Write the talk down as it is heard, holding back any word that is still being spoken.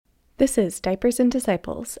This is Diapers and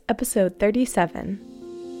Disciples, episode 37.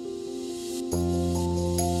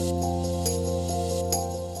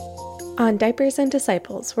 On Diapers and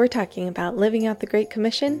Disciples, we're talking about living out the Great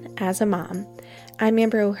Commission as a mom. I'm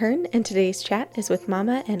Amber O'Hearn, and today's chat is with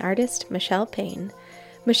mama and artist Michelle Payne.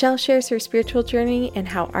 Michelle shares her spiritual journey and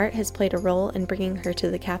how art has played a role in bringing her to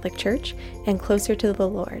the Catholic Church and closer to the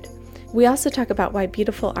Lord. We also talk about why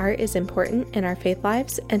beautiful art is important in our faith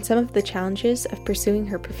lives and some of the challenges of pursuing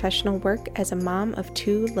her professional work as a mom of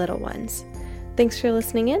two little ones. Thanks for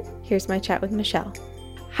listening in. Here's my chat with Michelle.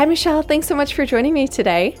 Hi, Michelle. Thanks so much for joining me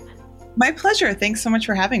today. My pleasure. Thanks so much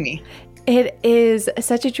for having me. It is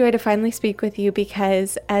such a joy to finally speak with you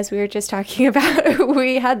because, as we were just talking about,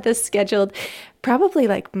 we had this scheduled probably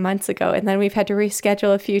like months ago, and then we've had to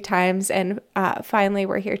reschedule a few times, and finally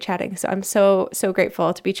we're here chatting. So I'm so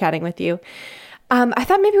grateful to be chatting with you. I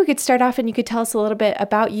thought maybe we could start off and you could tell us a little bit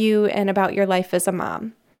about you and about your life as a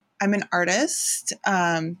mom. I'm an artist.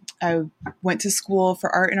 I went to school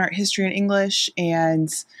for art and art history and English,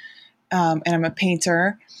 and I'm a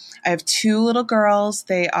painter. I have two little girls.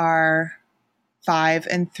 They are 5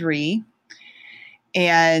 and 3,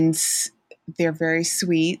 and they're very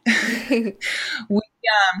sweet. I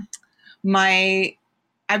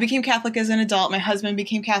became Catholic as an adult. My husband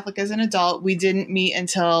became Catholic as an adult. We didn't meet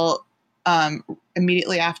until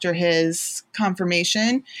immediately after his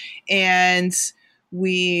confirmation, and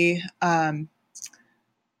we are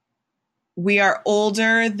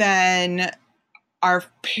older than our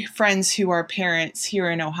friends who are parents here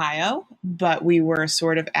in Ohio, but we were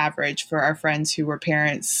sort of average for our friends who were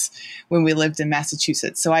parents when we lived in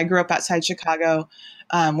Massachusetts. So I grew up outside Chicago,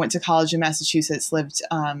 went to college in Massachusetts, lived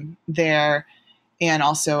there, and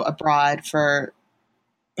also abroad for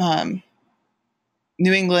New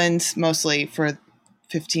England, mostly for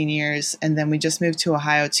 15 years. And then we just moved to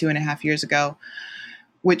Ohio 2.5 years ago,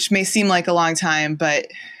 which may seem like a long time, but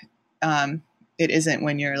it isn't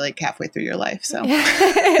when you're like halfway through your life. So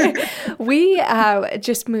we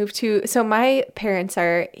just moved so my parents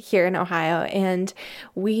are here in Ohio, and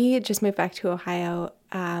we just moved back to Ohio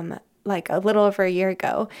like a little over a year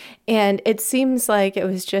ago. And it seems like it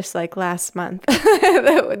was just like last month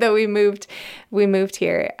that we moved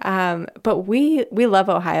here. But we love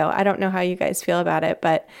Ohio. I don't know how you guys feel about it,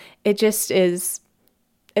 but it just is.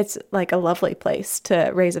 It's like a lovely place to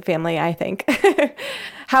raise a family, I think.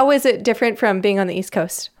 How is it different from being on the East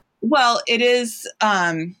Coast? Well, it is.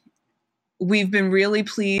 We've been really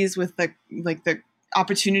pleased with the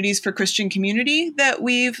opportunities for Christian community that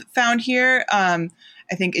we've found here. I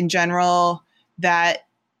think in general that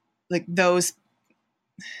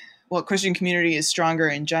Christian community is stronger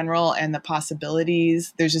in general, and the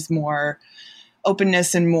possibilities, there's just more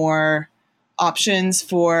openness and more options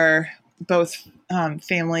for both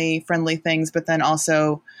family-friendly things, but then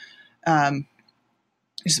also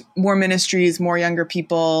there's more ministries, more younger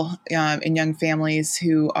people and young families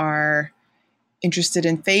who are interested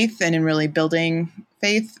in faith and in really building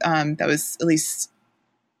faith. That was at least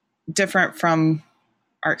different from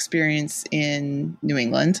our experience in New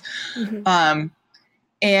England. Mm-hmm.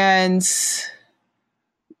 And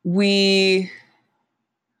we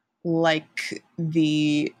like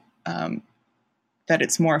that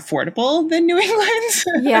it's more affordable than New England.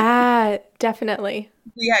 Yeah, definitely.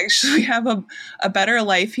 We actually have a better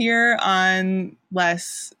life here on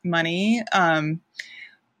less money.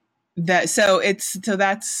 That's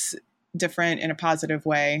different in a positive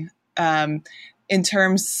way. In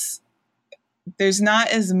terms, there's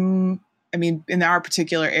not in our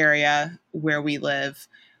particular area where we live,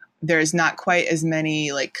 there's not quite as many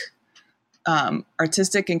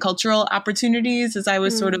artistic and cultural opportunities as I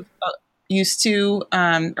was sort of used to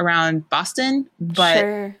around Boston, but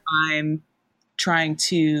sure. I'm trying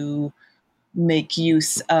to make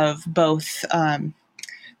use of both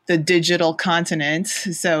the digital continent,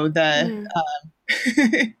 so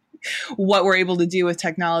what we're able to do with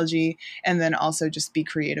technology, and then also just be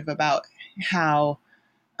creative about how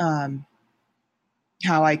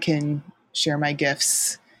I can share my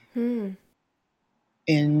gifts in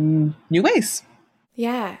new ways.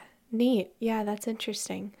 Yeah, neat. Yeah, that's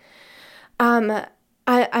interesting.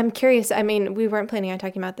 I'm curious. I mean, we weren't planning on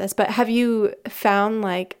talking about this, but have you found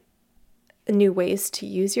new ways to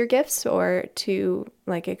use your gifts or to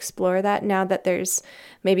explore that now that there's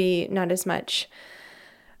maybe not as much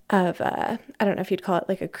of I don't know if you'd call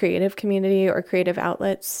it a creative community or creative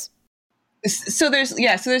outlets? So there's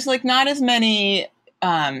not as many,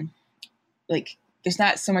 there's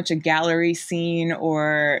not so much a gallery scene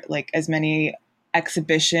or as many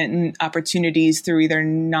exhibition opportunities through either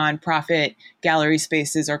nonprofit gallery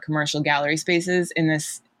spaces or commercial gallery spaces in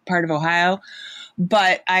this part of Ohio,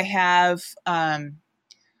 but I've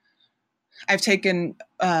taken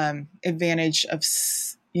advantage of,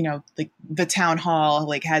 like the town hall,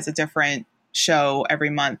 like has a different show every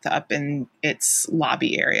month up in its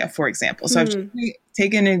lobby area, for example. So I've just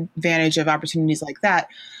taken advantage of opportunities like that.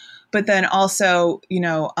 But then also,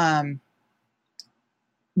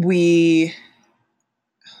 we,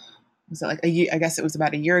 was it like I guess it was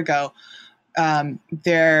about a year ago, a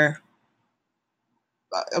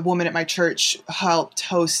woman at my church helped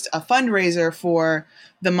host a fundraiser for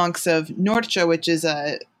the monks of Norcia, which is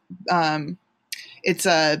it's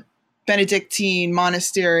a Benedictine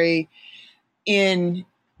monastery in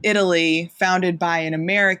Italy, founded by an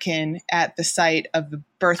American at the site of the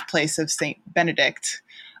birthplace of Saint Benedict.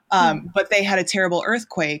 But they had a terrible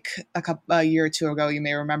earthquake a year or two ago, you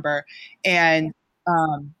may remember, and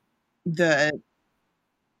their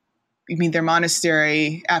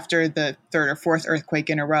monastery, after the third or fourth earthquake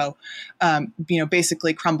in a row,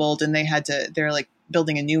 basically crumbled, and they're like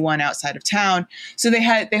building a new one outside of town. So they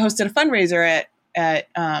hosted a fundraiser at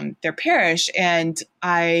their parish, and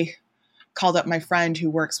I called up my friend who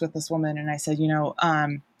works with this woman, and I said,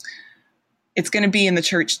 it's going to be in the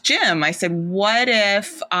church gym. I said, what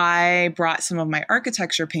if I brought some of my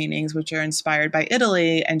architecture paintings, which are inspired by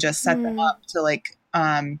Italy, and just set them up to like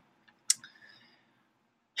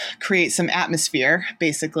create some atmosphere,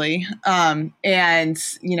 basically. And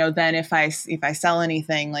then if I sell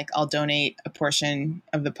anything, like I'll donate a portion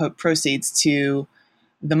of the proceeds to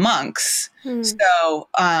the monks.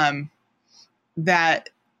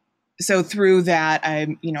 So through that,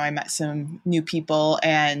 I met some new people,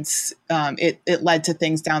 and it led to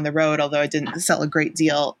things down the road, although I didn't sell a great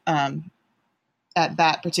deal at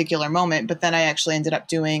that particular moment. But then I actually ended up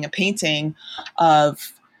doing a painting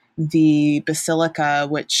of the basilica,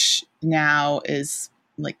 which now is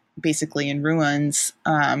like basically in ruins.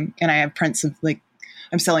 And I have prints of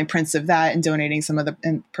I'm selling prints of that and donating some of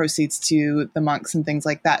the proceeds to the monks and things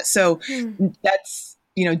like that. So that's,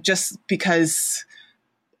 just because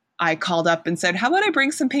I called up and said, how about I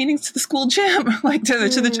bring some paintings to the school gym, like to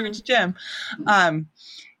the church gym.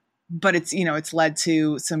 But it's led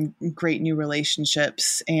to some great new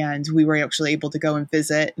relationships, and we were actually able to go and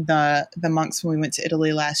visit the monks when we went to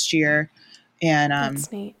Italy last year. And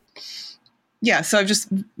that's neat. Yeah, so I've just,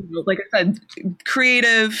 like I said,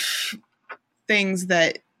 creative things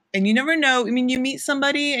and you never know. I mean, you meet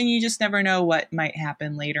somebody and you just never know what might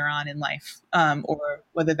happen later on in life, or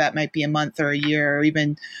whether that might be a month or a year, or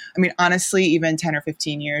even, honestly, even 10 or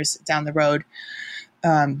 15 years down the road.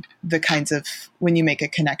 The kinds of when you make a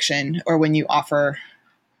connection or when you offer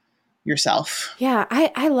yourself. Yeah,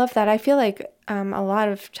 I love that. I feel like a lot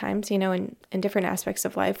of times, in different aspects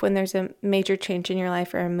of life, when there's a major change in your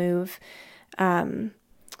life or a move,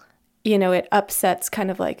 it upsets kind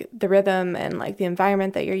of like the rhythm and like the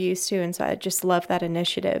environment that you're used to. And so I just love that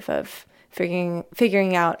initiative of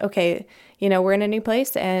figuring out, okay, we're in a new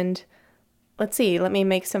place, and let's see, let me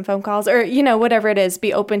make some phone calls, or, whatever it is,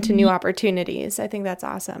 be open to new opportunities. I think that's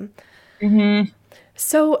awesome. Mm-hmm.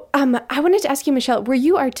 So I wanted to ask you, Michelle, were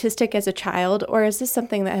you artistic as a child, or is this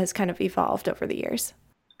something that has kind of evolved over the years?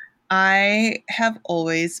 I have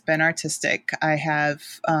always been artistic.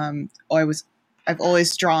 I've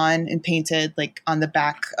always drawn and painted, like on the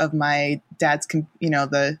back of my dad's,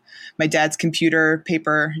 my dad's computer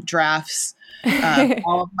paper drafts.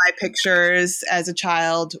 All of my pictures as a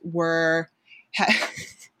child were,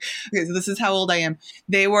 okay, so this is how old I am.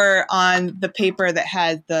 They were on the paper that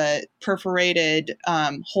had the perforated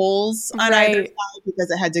holes on either side, because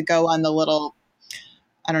it had to go on the little,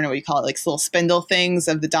 I don't know what you call it, like little spindle things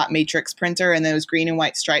of the dot matrix printer, and there was green and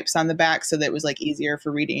white stripes on the back, so that it was like easier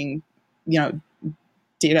for reading,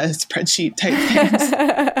 data spreadsheet type things.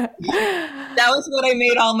 That was what I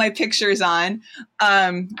made all my pictures on.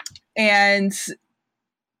 And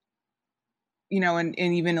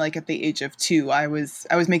even like at the age of 2, I was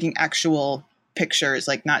making actual pictures,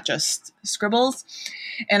 like not just scribbles.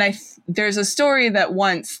 And there's a story that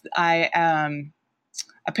once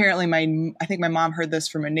apparently I think my mom heard this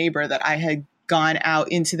from a neighbor, that I had gone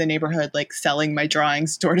out into the neighborhood, like selling my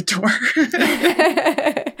drawings door to door.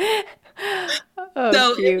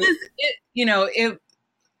 So cute.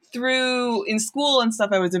 Through in school and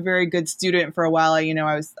stuff, I was a very good student for a while.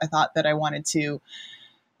 I thought that I wanted to,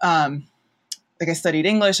 I studied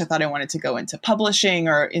English. I thought I wanted to go into publishing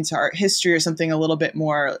or into art history or something a little bit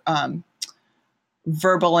more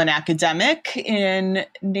verbal and academic in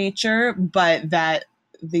nature, but that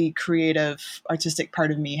the creative, artistic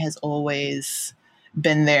part of me has always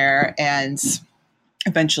been there. And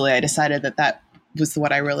eventually I decided that was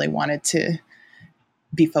what I really wanted to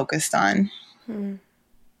be focused on.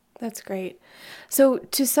 That's great. So,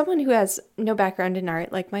 to someone who has no background in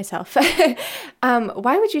art, like myself,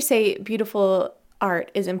 why would you say beautiful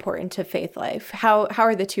art is important to faith life? How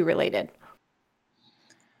are the two related?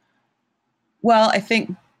 Well, I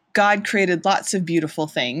think God created lots of beautiful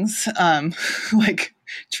things, like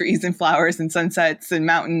trees and flowers and sunsets and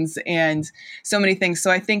mountains and so many things.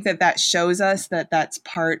 So I think that that shows us that that's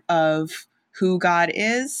part of who God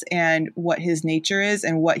is and what his nature is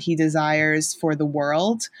and what he desires for the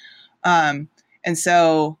world. Um, and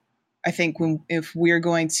so I think if we're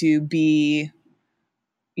going to be,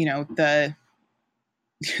 the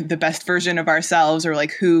the best version of ourselves, or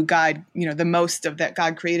like who God, the most of that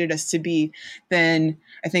God created us to be, then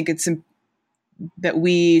I think it's that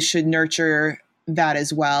we should nurture that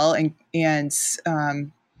as well, and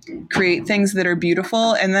create things that are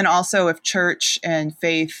beautiful. And then also, if church and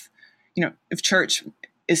faith, if church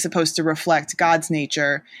is supposed to reflect God's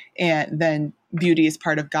nature, and then beauty is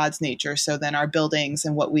part of God's nature. So then our buildings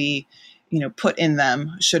and what we, put in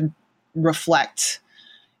them should reflect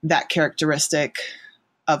that characteristic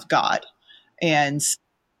of God. And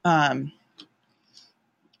um,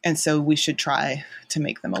 and so we should try to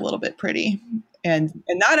make them a little bit pretty. And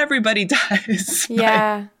not everybody does.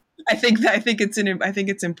 Yeah. I think it's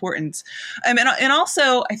important. And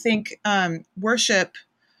also I think worship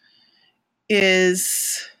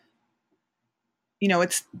is,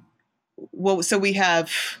 it's, well, so we have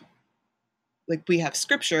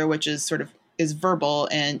scripture, which is sort of is verbal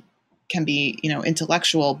and can be,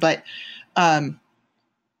 intellectual, but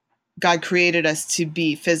God created us to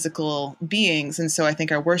be physical beings. And so I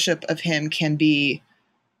think our worship of him can be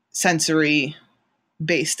sensory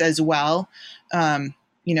based as well. In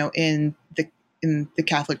the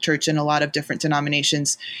Catholic Church and a lot of different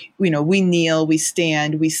denominations, we kneel, we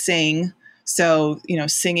stand, we sing. So,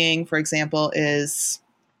 singing, for example, is,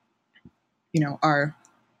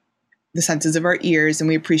 the senses of our ears, and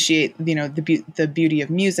we appreciate, the beauty of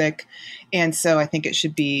music. And so I think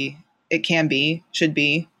should be,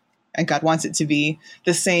 and God wants it to be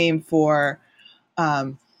the same for,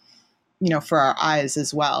 for our eyes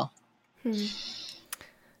as well. Hmm.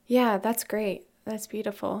 Yeah, that's great. That's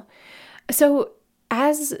beautiful. So,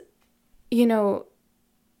 as you know,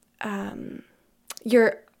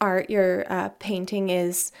 your art, your painting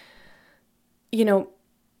is,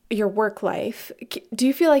 your work life. Do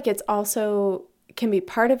you feel like it's also can be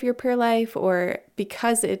part of your prayer life, or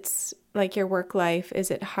because it's like your work life, is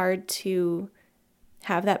it hard to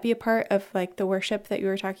have that be a part of like the worship that you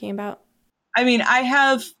were talking about? I mean, I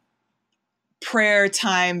have prayer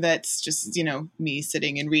time that's just, me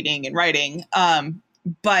sitting and reading and writing.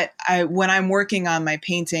 But when I'm working on my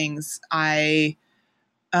paintings, I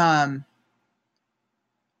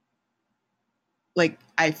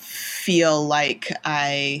feel like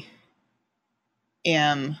I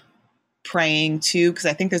am praying too, because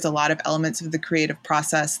I think there's a lot of elements of the creative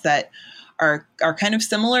process that are kind of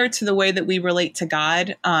similar to the way that we relate to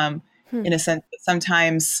God. In a sense that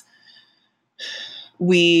sometimes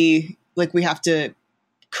we have to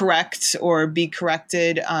correct or be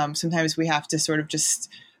corrected. Sometimes we have to sort of just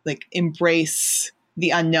like embrace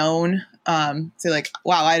the unknown. So like,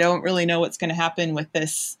 wow, I don't really know what's going to happen with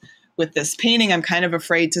this painting. I'm kind of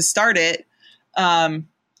afraid to start it. But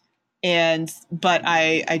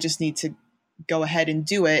I just need to go ahead and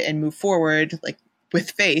do it and move forward, like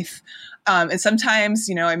with faith. And sometimes,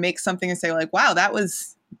 I make something and say like, wow, that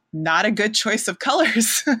was not a good choice of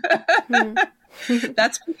colors.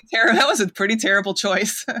 That's pretty terrible. That was a pretty terrible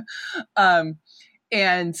choice. And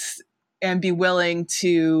be willing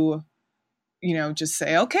to, just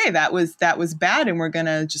say, okay, that was bad, and we're going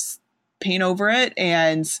to just paint over it.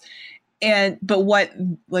 But what,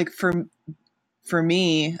 like, for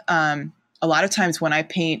me, a lot of times when I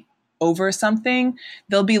paint over something,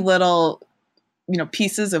 there'll be little,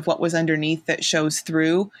 pieces of what was underneath that shows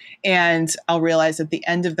through. And I'll realize at the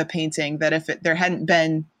end of the painting that if there hadn't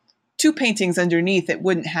been two paintings underneath, it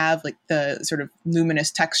wouldn't have like the sort of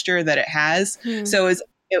luminous texture that it has. So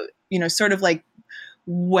sort of like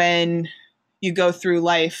when you go through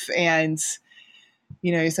life and,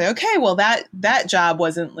 you say, okay, well, that job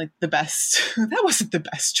wasn't like the best, that wasn't the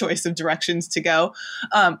best choice of directions to go.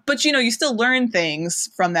 But, you still learn things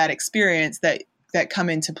from that experience that come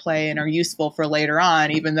into play and are useful for later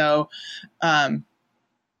on, even though,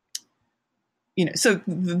 so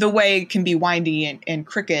the way can be windy and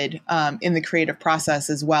crooked in the creative process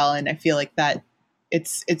as well. And I feel like that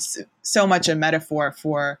it's so much a metaphor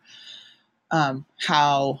for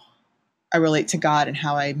how I relate to God and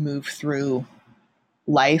how I move through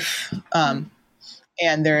life. And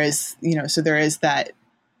there is, so there is that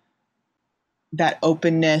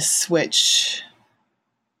openness, which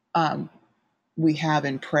we have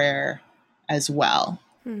in prayer as well.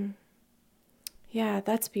 Yeah,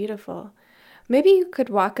 that's beautiful. Maybe you could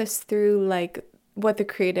walk us through like what the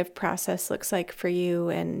creative process looks like for you,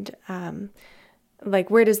 and like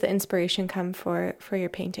where does the inspiration come for your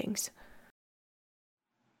paintings?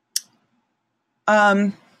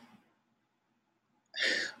 Um,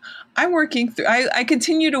 I'm working through. I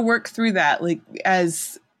continue to work through that, like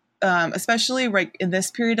as especially right in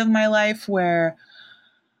this period of my life where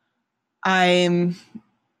I'm,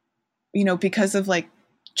 because of like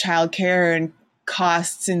childcare and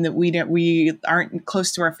costs, and that we aren't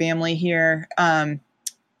close to our family here.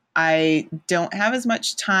 I don't have as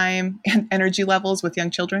much time and energy levels with young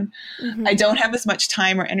children. I don't have as much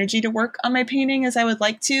time or energy to work on my painting as I would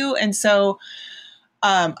like to, and so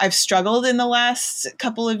I've struggled in the last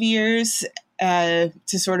couple of years to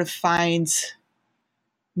sort of find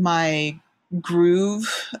my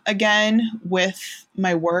groove again with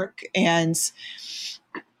my work, and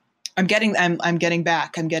I'm getting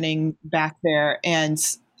back there. And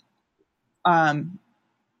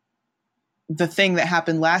the thing that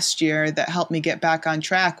happened last year that helped me get back on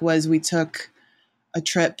track was we took a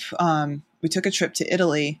trip to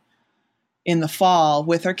Italy in the fall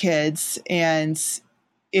with our kids, and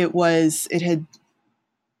it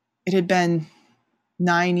had been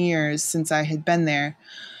 9 years since I had been there.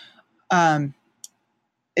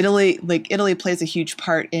 Italy plays a huge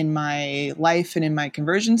part in my life and in my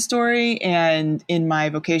conversion story and in my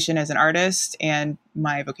vocation as an artist and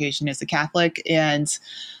my vocation as a Catholic. And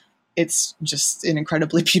it's just an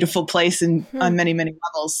incredibly beautiful place and on many, many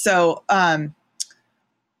levels. So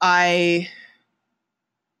I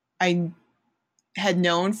had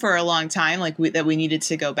known for a long time that we needed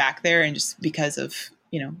to go back there, and just because of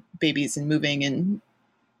babies and moving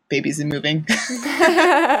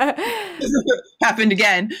happened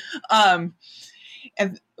again, and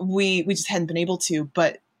we just hadn't been able to.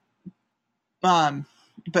 But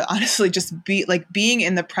honestly, just being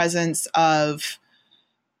in the presence of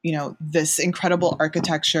this incredible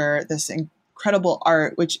architecture, this incredible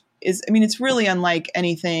art, which is, I mean, it's really unlike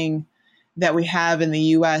anything that we have in the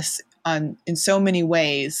U.S. in so many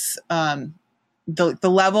ways. The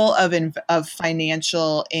level of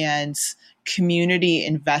financial and community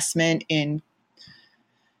investment in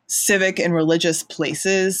civic and religious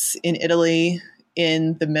places in Italy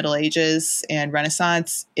in the Middle Ages and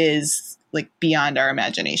Renaissance is like beyond our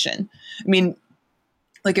imagination. I mean,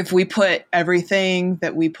 like if we put everything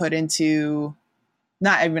that we put into,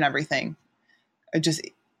 not even everything, just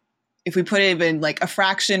if we put even like a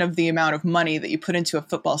fraction of the amount of money that you put into a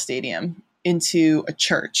football stadium into a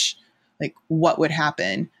church, like what would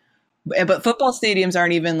happen? But football stadiums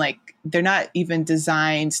aren't even they're not even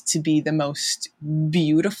designed to be the most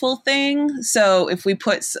beautiful thing. So if we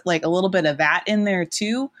put like a little bit of that in there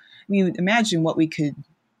too, I mean, imagine what we could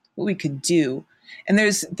do. And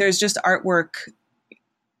there's just artwork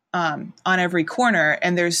on every corner,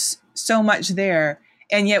 and there's so much there.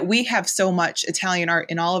 And yet we have so much Italian art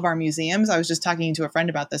in all of our museums. I was just talking to a friend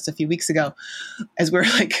about this a few weeks ago as we're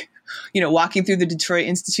walking through the Detroit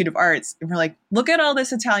Institute of Arts. And we're like, look at all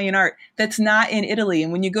this Italian art that's not in Italy.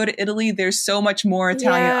 And when you go to Italy, there's so much more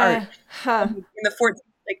Italian art. In the 14th,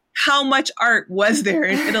 how much art was there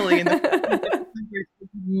in Italy in the 1400s?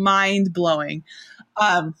 Mind blowing.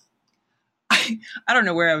 I don't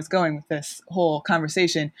know where I was going with this whole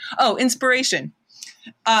conversation. Oh, inspiration.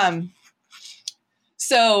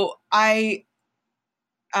 So art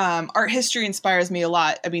history inspires me a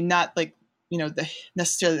lot. I mean, not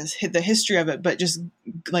necessarily the history of it, but just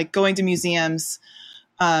like going to museums,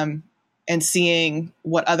 and seeing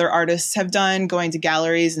what other artists have done, going to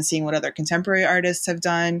galleries and seeing what other contemporary artists have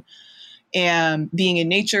done. And being in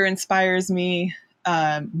nature inspires me.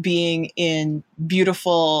 Being in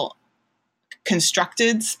beautiful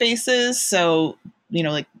constructed spaces. So,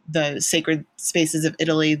 like the sacred spaces of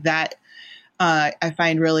Italy, that I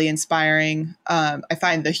find really inspiring. I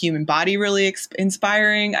find the human body really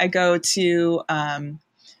inspiring. I go to a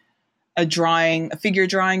figure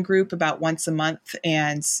drawing group about once a month,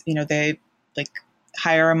 and they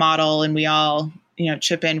hire a model, and we all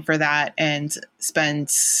chip in for that and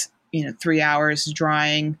spend 3 hours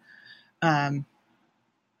drawing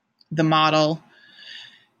the model.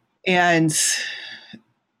 And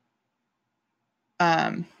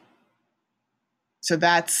so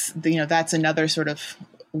that's that's another sort of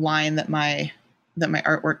line that my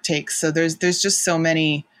artwork takes. So there's just so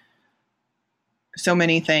many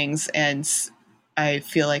things, and I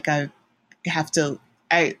feel like in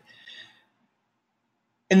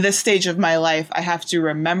this stage of my life, I have to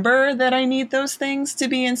remember that I need those things to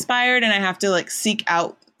be inspired, and I have to seek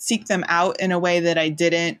out seek them out in a way that I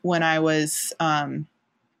didn't when I was, when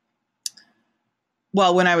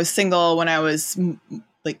I was single, when I was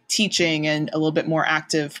like teaching and a little bit more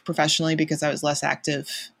active professionally, because I was less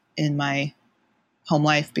active in my home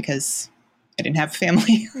life because I didn't have a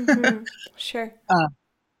family. Mm-hmm. Sure.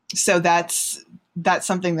 So that's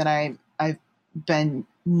something that I've been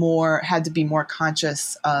had to be more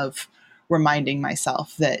conscious of, reminding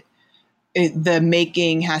myself that the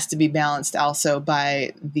making has to be balanced also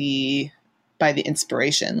by the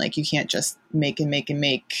inspiration. Like you can't just make and make and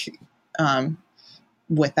make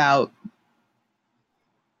without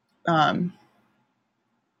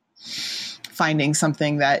finding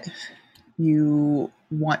something that you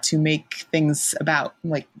want to make things about,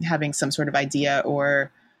 like having some sort of idea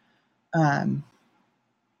or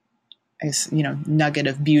nugget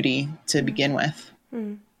of beauty to begin with.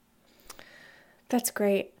 That's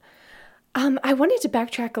great. I wanted to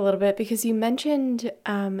backtrack a little bit because you mentioned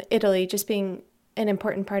Italy just being an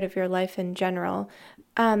important part of your life in general.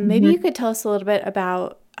 Maybe you could tell us a little bit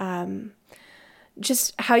about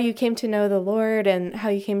just how you came to know the Lord and how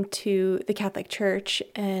you came to the Catholic Church.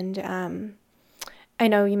 And I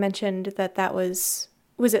know you mentioned that was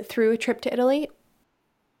it through a trip to Italy?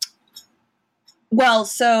 Well,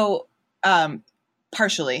 so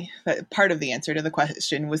partially, part of the answer to the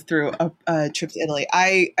question was through a trip to Italy.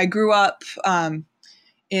 I grew up in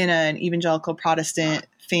an evangelical Protestant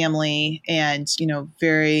family, and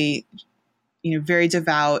very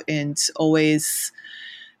devout, and always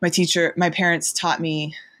my parents taught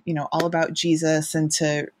me all about Jesus and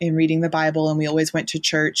in reading the Bible, and we always went to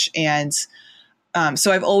church, and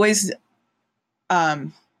so I've always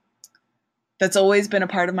that's always been a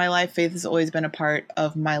part of my life. Faith has always been a part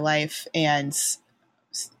of my life, and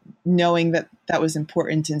knowing that was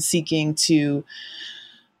important, and seeking to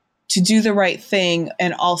do the right thing,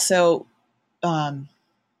 and also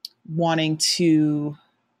wanting to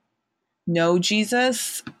know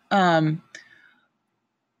Jesus. When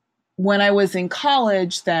I was in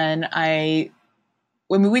college, then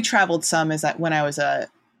we traveled some when I was a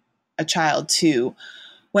child too.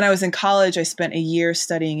 When I was in college, I spent a year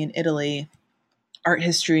studying in Italy, art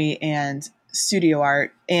history and studio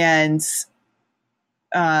art. And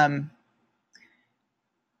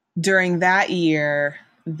during that year,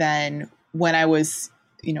 then when I was,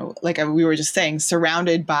 like we were just saying,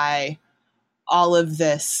 surrounded by all of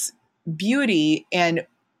this beauty, and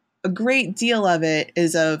a great deal of it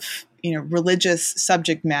is of religious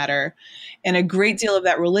subject matter, and a great deal of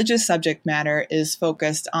that religious subject matter is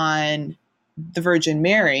focused on the Virgin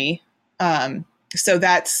Mary. So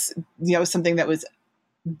that's something that was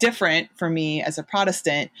different for me as a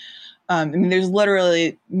Protestant. I mean, there's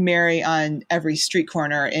literally Mary on every street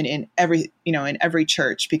corner and in every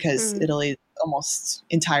church, because Italy is almost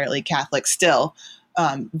entirely Catholic still.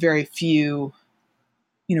 Very few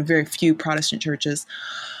Protestant churches.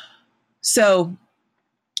 So,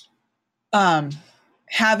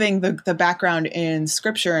 having the background in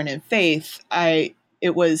scripture and in faith,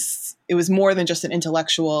 it was more than just an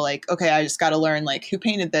intellectual, like, okay, I just got to learn like who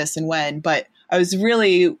painted this and when, but I was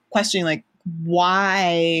really questioning, like,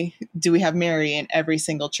 why do we have Mary in every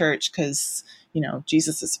single church? Because,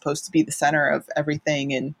 Jesus is supposed to be the center of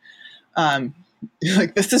everything. And,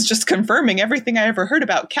 like, this is just confirming everything I ever heard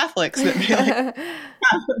about Catholics, that they like,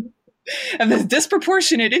 have this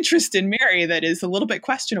disproportionate interest in Mary that is a little bit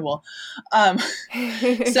questionable.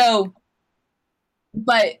 So,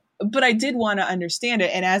 but I did want to understand it.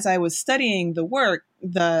 And as I was studying the work,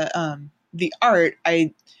 the art,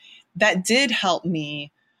 that did help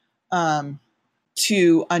me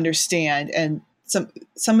to understand, and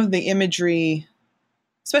some of the imagery,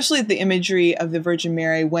 especially the imagery of the Virgin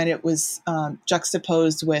Mary when it was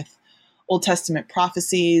juxtaposed with Old Testament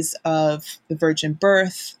prophecies of the virgin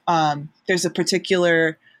birth. There's a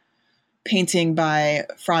particular painting by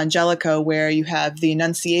Fra Angelico where you have the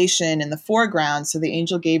Annunciation in the foreground, so the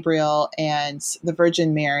angel Gabriel and the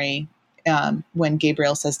Virgin Mary, when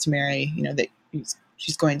Gabriel says to Mary, that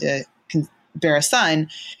she's going to bear a son.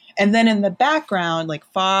 And then in the background, like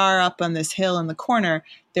far up on this hill in the corner,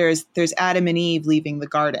 there's Adam and Eve leaving the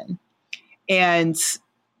garden. And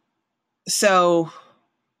so,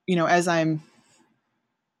 as I'm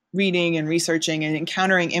reading and researching and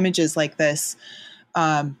encountering images like this,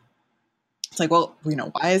 it's like, well,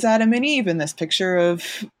 why is Adam and Eve in this picture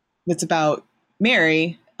that's about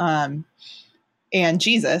Mary and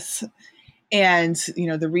Jesus? And,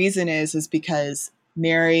 the reason is because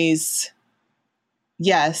Mary's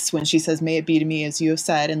yes, when she says, "May it be to me as you have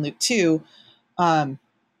said" in Luke 2,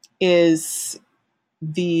 is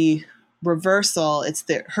the reversal. It's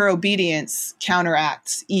that her obedience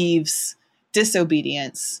counteracts Eve's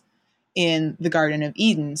disobedience in the Garden of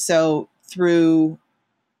Eden. So through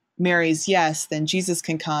Mary's yes, then Jesus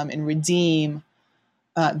can come and redeem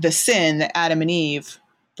the sin that Adam and Eve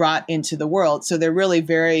brought into the world. So they're really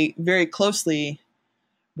very, very closely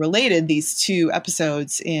related, these two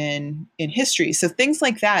episodes in history. So things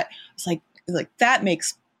like that, it's like that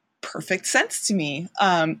makes perfect sense to me,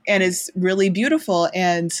 and is really beautiful.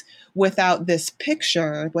 And without this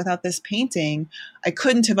picture, without this painting, I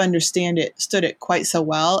couldn't have stood it quite so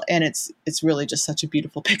well. And it's really just such a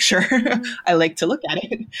beautiful picture. I like to look at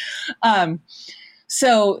it.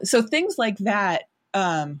 So things like that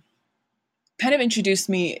kind of introduced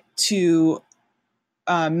me to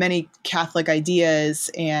many Catholic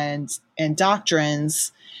ideas and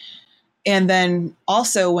doctrines. And then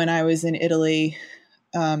also when I was in Italy,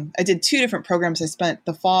 I did two different programs. I spent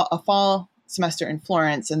a fall semester in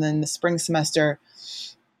Florence, and then the spring semester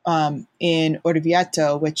in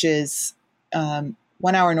Orvieto, which is 1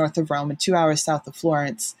 hour north of Rome and 2 hours south of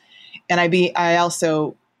Florence. And I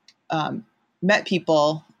also met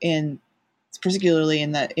people particularly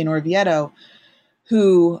in Orvieto,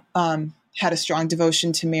 who had a strong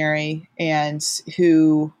devotion to Mary, and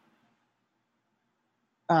who,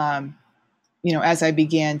 as I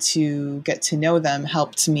began to get to know them,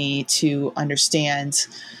 helped me to understand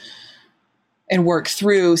and work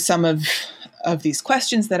through some of these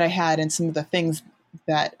questions that I had, and some of the things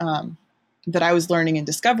that I was learning and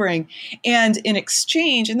discovering. And in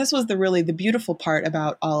exchange, and this was the beautiful part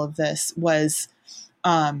about all of this, was,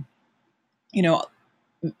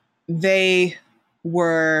 they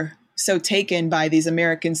were so taken by these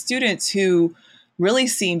American students who really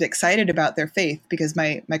seemed excited about their faith, because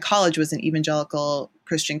my college was an evangelical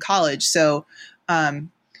Christian college. So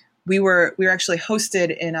we were actually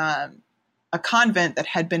hosted in a convent that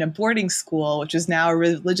had been a boarding school, which is now a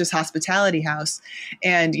religious hospitality house.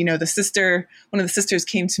 And, one of the sisters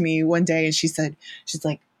came to me one day, and she's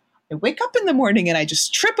like, I wake up in the morning and I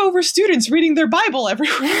just trip over students reading their Bible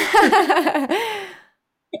everywhere.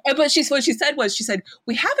 But what she said,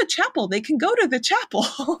 we have a chapel. They can go to the chapel.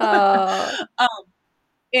 Oh.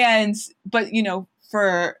 But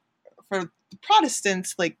for the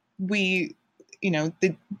Protestants, like the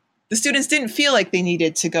students didn't feel like they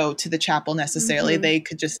needed to go to the chapel necessarily. Mm-hmm. They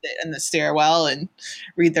could just sit in the stairwell and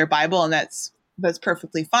read their Bible, and that's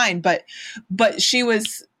perfectly fine. But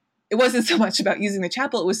it wasn't so much about using the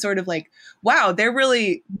chapel. It was sort of like, wow, they're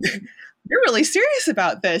really serious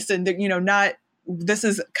about this, and this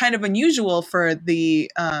is kind of unusual for the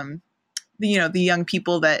young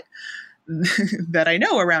people that I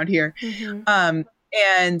know around here. Mm-hmm.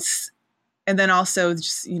 And then also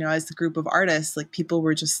just, as the group of artists, like, people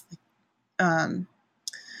were just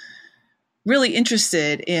really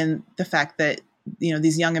interested in the fact that,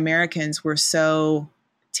 these young Americans were so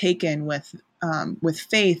taken with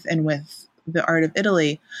faith and with the art of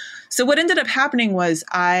Italy. So what ended up happening was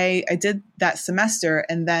I did that semester,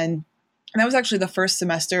 and that was actually the first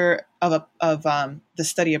semester of the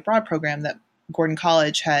study abroad program that Gordon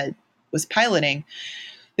College was piloting.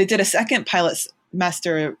 They did a second pilot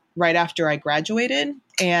semester right after I graduated,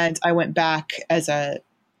 and I went back as a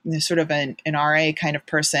sort of an RA kind of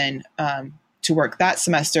person to work that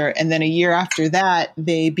semester. And then a year after that,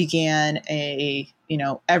 they began a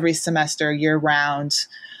every semester, year-round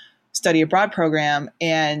study abroad program,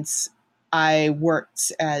 and I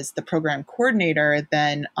worked as the program coordinator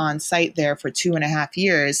then on site there for 2.5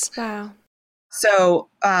 years. Wow. So,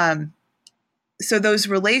 so those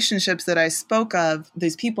relationships that I spoke of,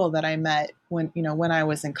 these people that I met when I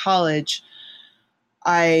was in college,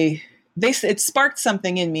 it sparked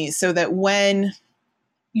something in me, so that when,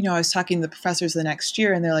 I was talking to the professors the next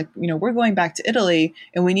year, and they're like, we're going back to Italy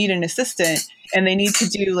and we need an assistant, and they need to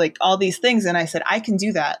do like all these things. And I said, I can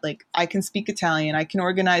do that. Like, I can speak Italian. I can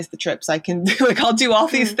organize the trips. I can I'll do all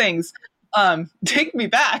these things. Take me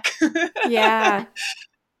back. Yeah.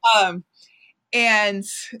 And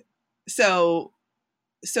so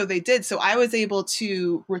they did. So I was able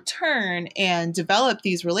to return and develop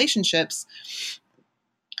these relationships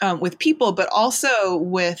with people, but also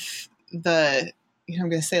with I'm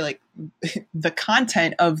going to say, like, the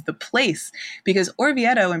content of the place, because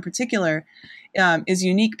Orvieto in particular is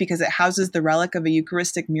unique because it houses the relic of a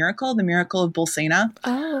Eucharistic miracle, the miracle of Bolsena.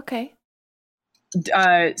 Oh, okay.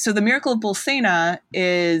 So the miracle of Bolsena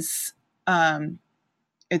is,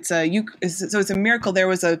 it's a miracle. There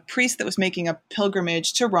was a priest that was making a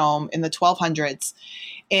pilgrimage to Rome in the 1200s,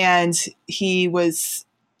 and he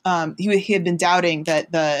had been doubting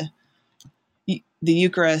that the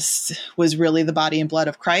Eucharist was really the body and blood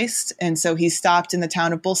of Christ. And so he stopped in the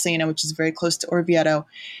town of Bolsena, which is very close to Orvieto,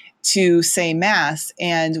 to say mass.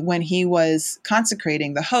 And when he was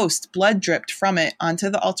consecrating the host, blood dripped from it onto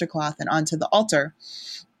the altar cloth and onto the altar.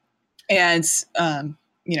 And,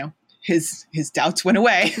 his doubts went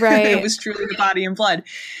away. Right. It was truly the body and blood.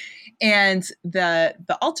 And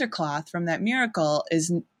the altar cloth from that miracle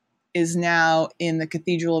is now in the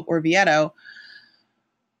Cathedral of Orvieto,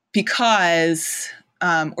 because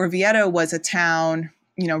Orvieto was a town,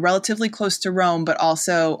 relatively close to Rome, but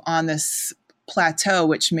also on this plateau,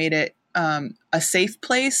 which made it a safe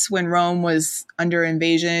place when Rome was under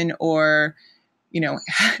invasion, or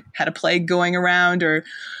had a plague going around, or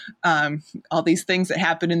all these things that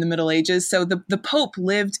happened in the Middle Ages. So the Pope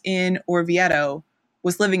was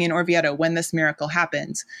living in Orvieto when this miracle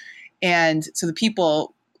happened. And so the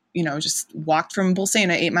people, just walked from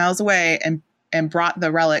Bolsena 8 miles away and brought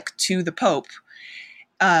the relic to the Pope.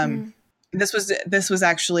 This was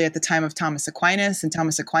actually at the time of Thomas Aquinas, and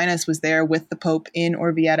Thomas Aquinas was there with the Pope in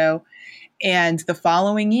Orvieto. And the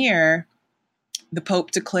following year, the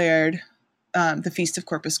Pope declared the Feast of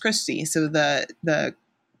Corpus Christi. So the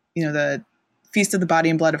Feast of the Body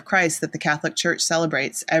and Blood of Christ that the Catholic Church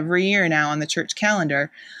celebrates every year now on the church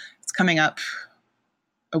calendar. It's coming up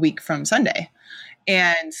a week from Sunday.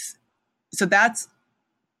 And so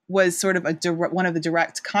was sort of one of the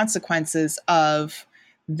direct consequences of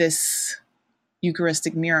this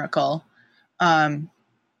Eucharistic miracle. And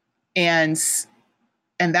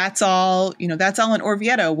that's all in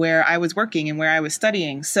Orvieto, where I was working and where I was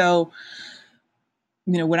studying. So,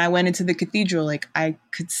 when I went into the cathedral, I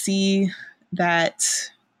could see that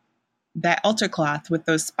altar cloth with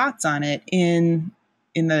those spots on it in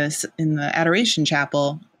the adoration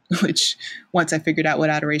chapel, which once I figured out what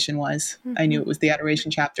adoration was, I knew it was the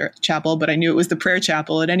adoration chapel, but I knew it was the prayer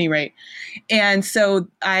chapel at any rate. And so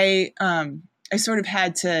I sort of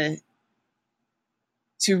had to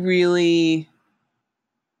really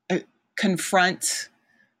confront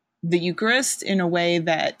the Eucharist in a way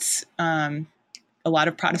that a lot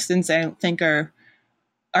of Protestants, I don't think, are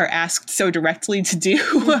asked so directly to do.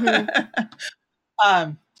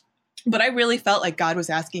 But I really felt like God was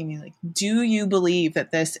asking me, do you believe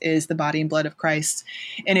that this is the body and blood of Christ?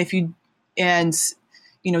 And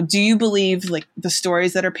do you believe the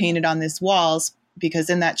stories that are painted on these walls? Because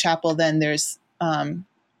in that chapel, then there's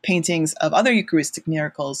paintings of other Eucharistic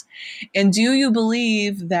miracles. And do you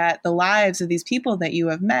believe that the lives of these people that you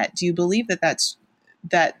have met, do you believe that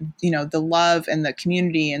the love and the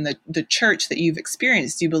community and the church that you've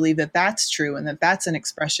experienced, do you believe that that's true and that that's an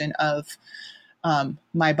expression of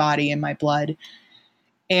my body and my blood?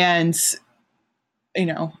 And,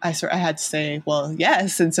 I had to say, well,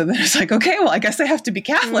 yes. And so then it's okay, well, I guess I have to be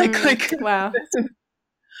Catholic. Wow.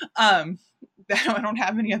 I don't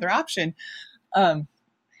have any other option.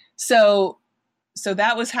 So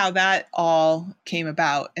that was how that all came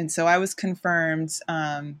about. And so I was confirmed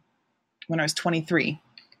when I was 23,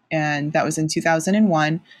 and that was in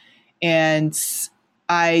 2001. And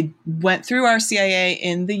I went through RCIA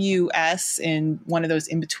in the US in one of those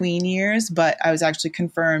in-between years, but I was actually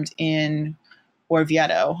confirmed in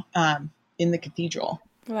Orvieto, in the cathedral.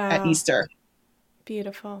 Wow. At Easter.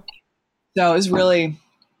 Beautiful. So it was really,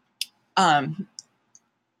 I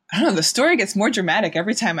don't know, the story gets more dramatic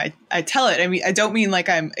every time I tell it. I mean, I don't mean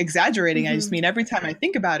I'm exaggerating. I just mean every time I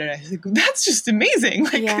think about it, I think that's just amazing.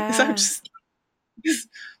 Yeah. I'm just this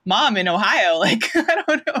mom in Ohio. I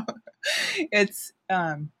don't know. It's,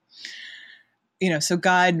 so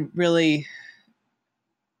God really,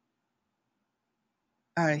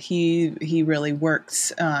 he really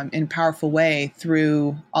works in a powerful way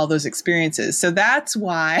through all those experiences. So that's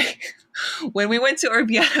why when we went to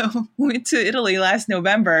Orvieto, went to Italy last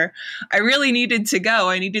November, I really needed to go.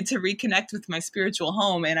 I needed to reconnect with my spiritual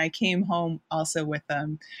home. And I came home also with,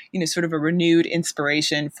 sort of a renewed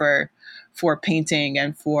inspiration for painting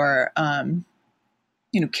and for,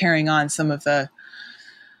 carrying on some of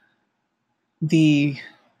the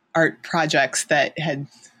art projects that had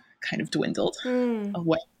kind of dwindled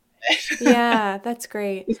away. Yeah, that's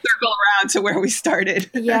great. We circle around to where we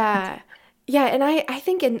started. Yeah. Yeah, and I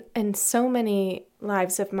think in so many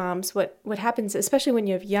lives of moms, what happens, especially when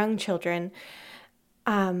you have young children,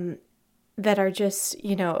 that are just,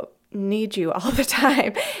 need you all the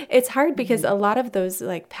time. It's hard because a lot of those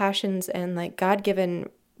passions and God-given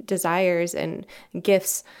desires and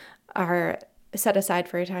gifts are set aside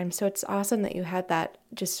for a time. So it's awesome that you had that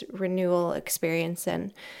just renewal experience.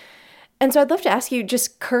 And so I'd love to ask you,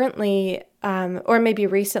 just currently, or maybe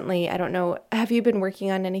recently, I don't know, have you been working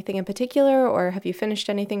on anything in particular, or have you finished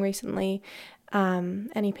anything recently?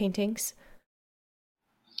 Any paintings?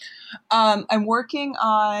 I'm working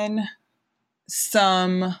on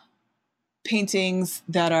some paintings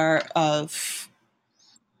that are of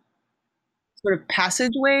sort of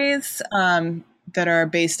passageways that are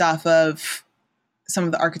based off of some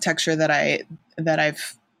of the architecture that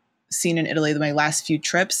I've seen in Italy my last few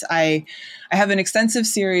trips. I have an extensive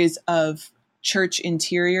series of church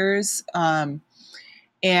interiors, and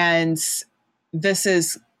this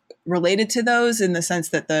is related to those in the sense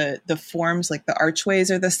that the forms, like the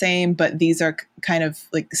archways, are the same, but these are kind of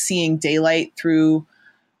like seeing daylight through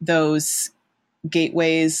those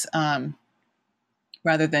gateways,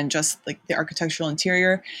 rather than just like the architectural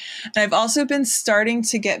interior. And I've also been starting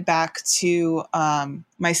to get back to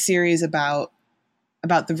my series about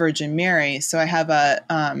the Virgin Mary. So I have a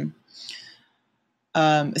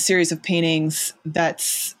series of paintings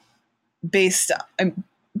that's based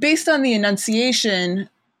on the Annunciation,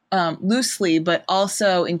 loosely, but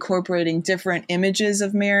also incorporating different images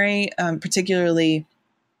of Mary, particularly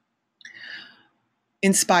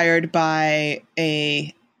inspired by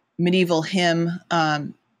a medieval hymn,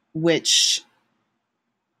 which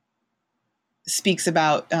speaks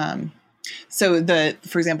about, for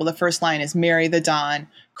example, the first line is Mary the dawn,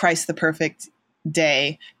 Christ the perfect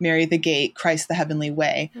day, Mary the gate, Christ the heavenly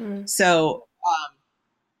way. So,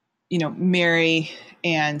 Mary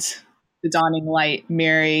and the dawning light,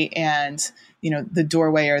 Mary and, the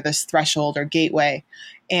doorway or this threshold or gateway.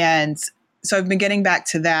 And so I've been getting back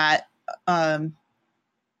to that,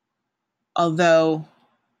 although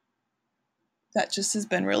that just has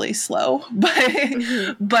been really slow. But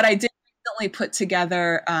I did recently put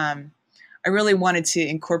together, I really wanted to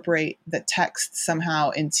incorporate the text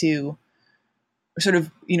somehow into sort of,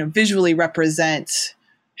 visually represent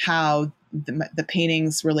how the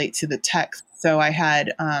paintings relate to the text. So I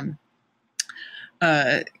had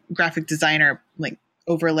a graphic designer like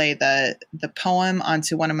overlay the poem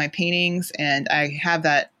onto one of my paintings, and I have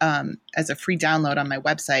that as a free download on my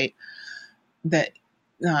website, that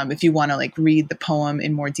if you want to like read the poem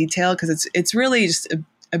in more detail, because it's really just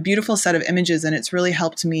a beautiful set of images, and it's really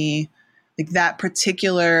helped me, like that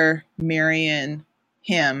particular Marian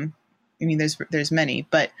hymn. I mean, there's many,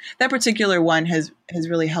 but that particular one has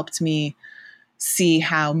really helped me see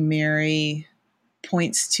how Mary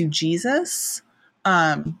points to Jesus,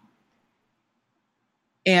 or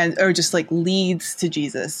just like leads to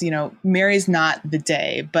Jesus. Mary's not the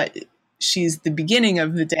day, but she's the beginning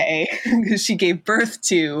of the day because she gave birth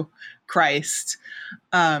to Christ.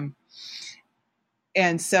 And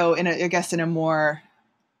so I guess in a more,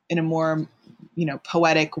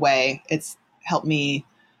 poetic way, it's helped me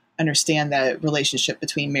understand the relationship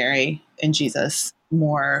between Mary and Jesus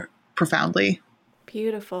more profoundly.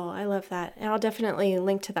 Beautiful. I love that. And I'll definitely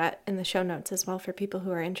link to that in the show notes as well for people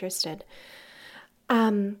who are interested.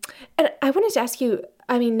 And I wanted to ask you,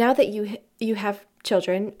 I mean, now that you have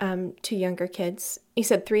children, 2 younger kids, you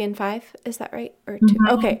said 3 and 5, is that right? Or 2? Mm-hmm.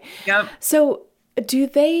 Okay. Yep. So do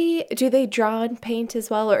they draw and paint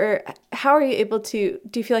as well? Or how are you able to,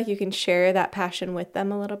 do you feel like you can share that passion with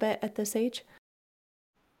them a little bit at this age?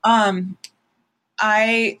 I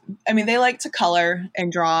mean, they like to color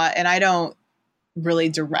and draw, and I don't really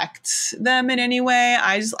direct them in any way.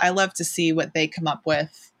 I love to see what they come up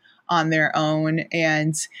with on their own.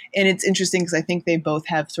 And it's interesting because I think they both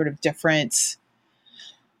have sort of different,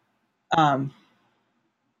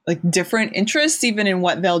 different interests, even in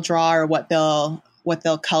what they'll draw or what they'll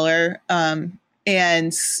color.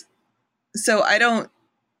 And so I don't,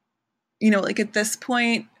 like at this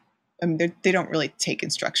point, I mean, they don't really take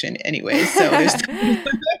instruction anyway. So there's,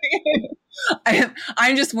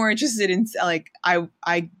 I'm just more interested in like,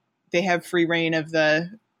 they have free reign of the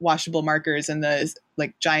washable markers and the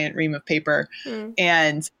like giant ream of paper.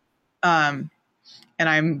 And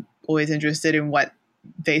I'm always interested in what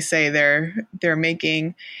they say they're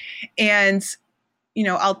making. And, we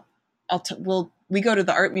go to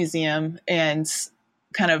the art museum and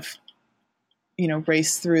kind of,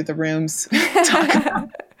 race through the rooms, talk about,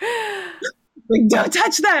 like, don't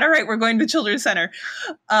touch that. All right, we're going to the Children's Center.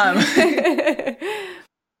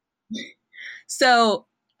 So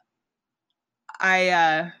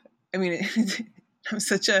I mean, I'm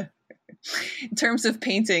such a, in terms of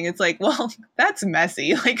painting, it's like, well, that's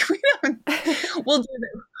messy. Like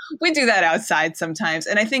we do that outside sometimes.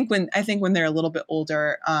 And I think when they're a little bit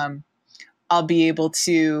older, I'll be able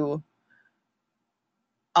to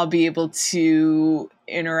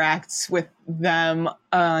interact with them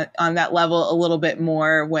on that level a little bit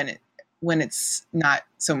more when it's not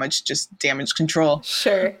so much just damage control.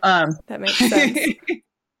 Sure. That makes sense.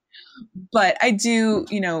 But I do,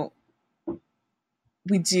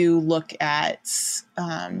 we do look at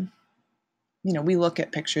we look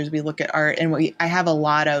at pictures, we look at art, and I have a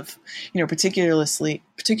lot of,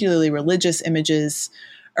 particularly religious images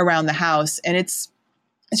around the house. And it's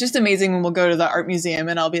just amazing when we'll go to the art museum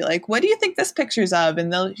and I'll be like, what do you think this picture's of?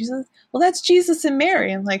 And she says, well, that's Jesus and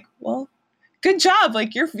Mary. I'm like, well, good job.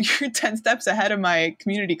 Like you're 10 steps ahead of my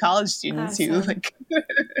community college students who like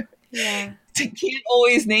yeah. can't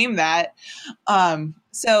always name that.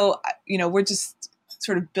 So, we're just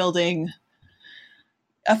sort of building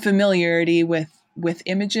a familiarity with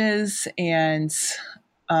images and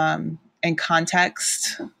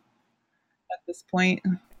context at this point.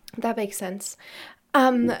 That makes sense.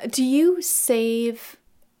 Do you save,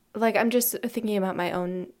 like, I'm just thinking about my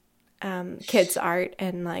own kids' art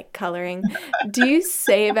and like coloring. Do you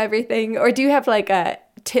save everything, or do you have like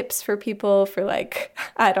tips for people for like,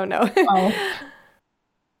 I don't know.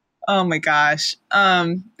 Oh my gosh.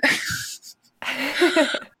 I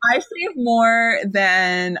save more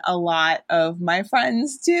than a lot of my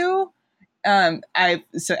friends do. So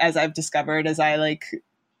as I've discovered, as I like,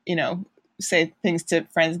 say things to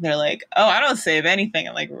friends and they're like, oh, I don't save anything.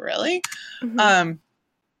 I'm like, really? Mm-hmm.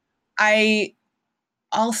 I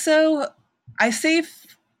save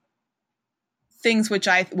things which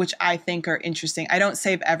I think are interesting. I don't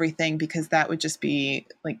save everything because that would just be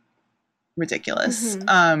like ridiculous.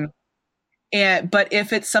 Mm-hmm. But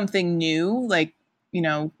if it's something new, like,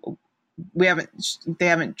 they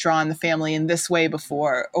haven't drawn the family in this way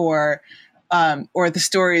before, or the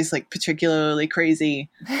story is like particularly crazy,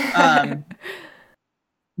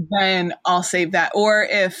 then I'll save that. Or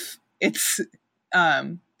if it's,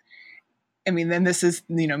 then this is,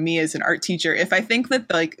 me as an art teacher. If I think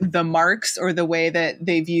that like the marks or the way that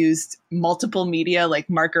they've used multiple media, like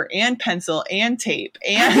marker and pencil and tape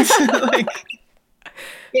and like,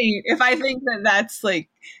 if I think that that's like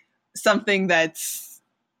something that's,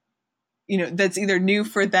 that's either new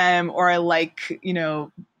for them, or I like,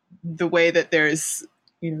 the way that there's,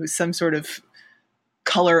 some sort of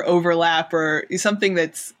color overlap or something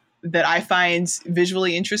that I find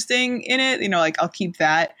visually interesting in it, like I'll keep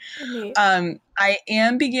that. Mm-hmm. I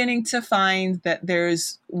am beginning to find that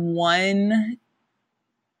there's one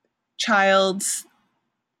child's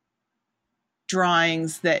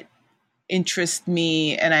drawings that interest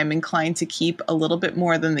me and I'm inclined to keep a little bit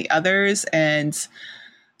more than the others. And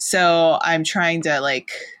so I'm trying to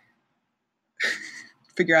like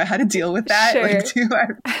figure out how to deal with that. Sure. Like,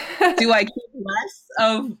 do I keep less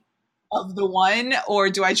of the one, or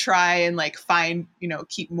do I try and like find,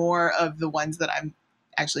 keep more of the ones that I'm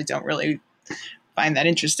actually don't really find that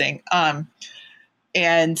interesting. And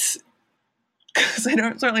because I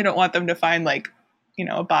certainly don't want them to find like,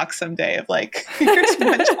 a box someday of like, here's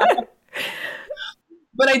one child.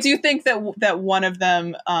 But I do think that one of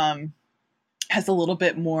them has a little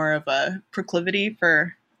bit more of a proclivity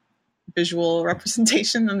for visual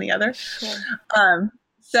representation than the other. Sure.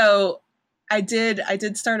 So I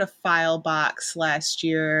did start a file box last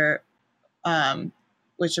year,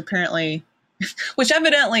 which evidently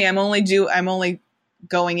I'm only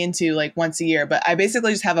going into like once a year. But I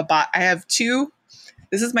basically just have a box. I have two.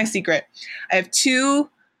 This is my secret. I have two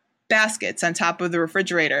baskets on top of the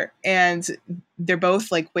refrigerator, and they're both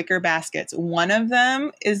like wicker baskets. One of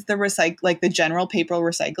them is the general paper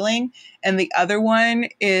recycling, and the other one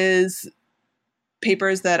is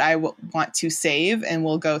papers that I want to save and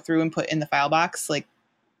will go through and put in the file box, like,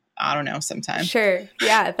 I don't know, sometime. Sure.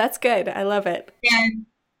 Yeah, that's good. I love it. And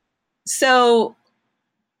so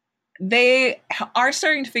they are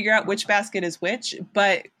starting to figure out which basket is which,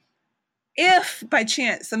 but if by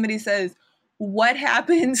chance somebody says, what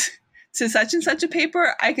happened to such and such a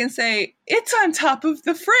paper, I can say, it's on top of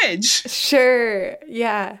the fridge. Sure.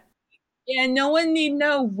 Yeah. And no one need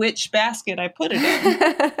know which basket I put it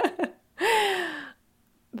in.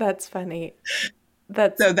 That's funny.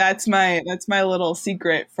 So that's my little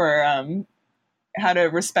secret for how to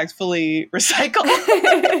respectfully recycle.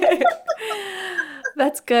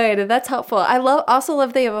 That's good. That's helpful. I also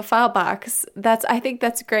love that you have a file box. I think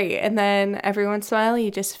that's great. And then every once in a while,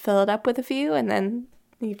 you just fill it up with a few, and then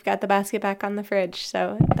you've got the basket back on the fridge.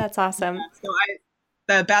 So that's awesome. Yeah, so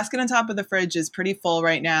the basket on top of the fridge is pretty full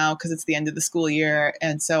right now because it's the end of the school year,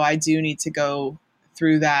 and so I do need to go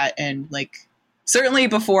through that and like certainly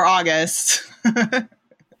before August,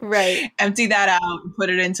 right? Empty that out and put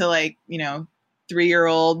it into like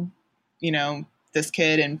 3-year-old, this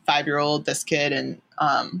kid, and 5-year-old this kid, and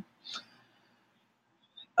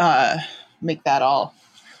make that all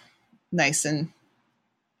nice and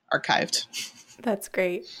archived. That's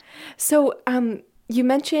great. So you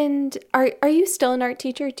mentioned, are you still an art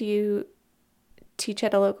teacher? Do teach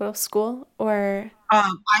at a local school or?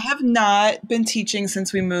 I have not been teaching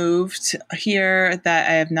since we moved here, that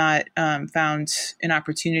I have not found an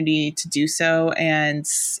opportunity to do so, and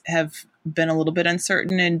have been a little bit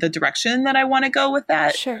uncertain in the direction that I want to go with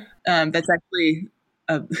that. Sure. That's actually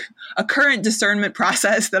a current discernment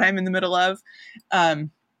process that I'm in the middle of.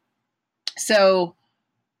 So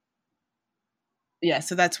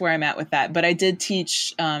that's where I'm at with that. But I did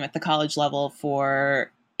teach at the college level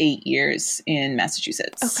for 8 years in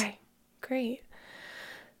Massachusetts. Okay, great.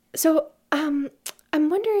 So I'm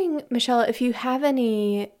wondering, Michelle, if you have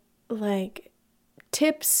any like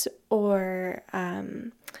tips or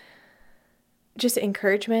just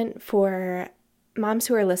encouragement for moms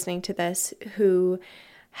who are listening to this who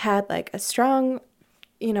had like a strong,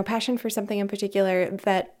 passion for something in particular,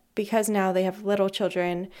 that because now they have little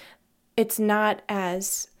children, it's not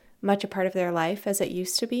as much a part of their life as it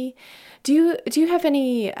used to be. Do you have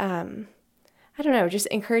any, I don't know, just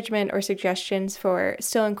encouragement or suggestions for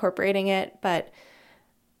still incorporating it, but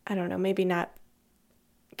I don't know, maybe not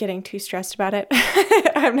getting too stressed about it?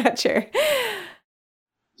 I'm not sure.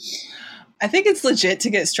 I think it's legit to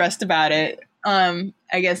get stressed about it. I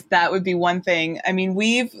guess that would be one thing. I mean,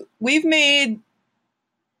 we've made,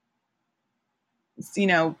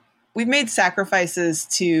 we've made sacrifices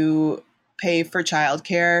to pay for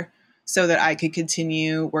childcare so that I could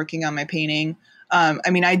continue working on my painting. I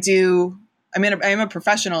am a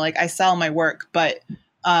professional, like I sell my work, but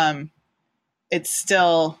it's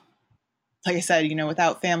still, like I said,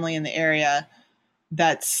 without family in the area,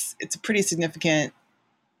 it's a pretty significant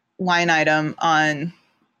line item on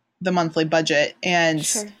the monthly budget. And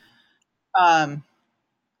Sure.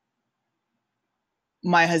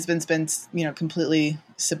 My husband's been, completely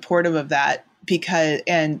supportive of that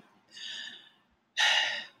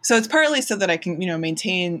so it's partly so that I can,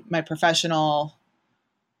 maintain my professional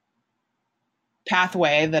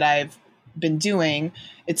pathway that I've been doing.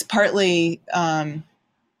 It's partly, I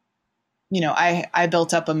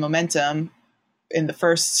built up a momentum in the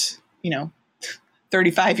first,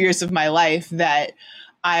 35 years of my life that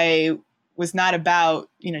I was not about,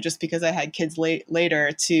 just because I had kids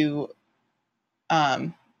later to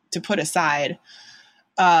put aside.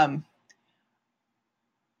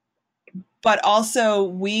 But also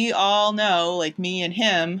we all know, like me and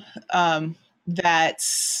him, that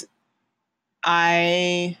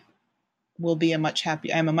I'm a much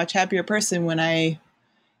happier person when I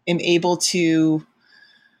am able to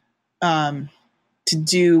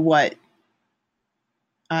do what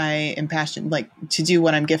I am passionate, like to do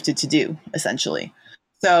what I'm gifted to do, essentially.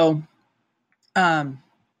 So, I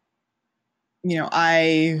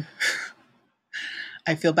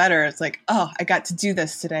feel better. It's like, oh, I got to do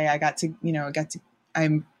this today.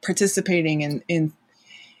 I'm participating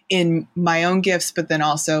in my own gifts, but then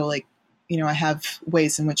also like, I have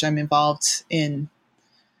ways in which I'm involved in,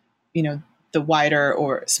 the wider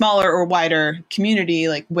or smaller or wider community,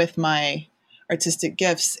 like with my artistic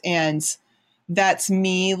gifts. And that's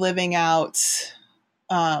me living out,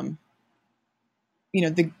 living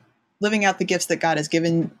out the gifts that God has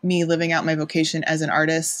given me, living out my vocation as an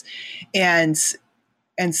artist. And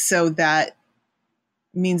so that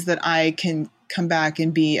means that I can come back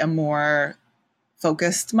and be a more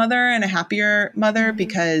focused mother and a happier mother,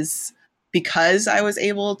 because I was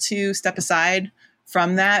able to step aside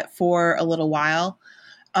from that for a little while.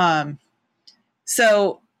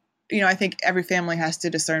 So, I think every family has to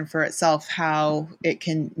discern for itself how it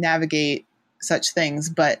can navigate such things.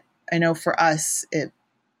 But I know for us,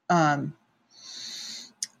 I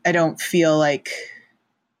don't feel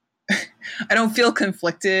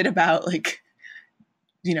conflicted about like,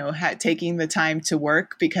 taking the time to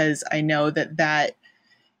work, because I know that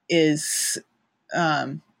is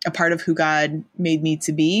a part of who God made me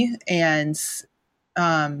to be. And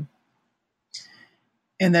that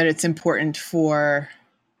it's important for,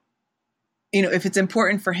 if it's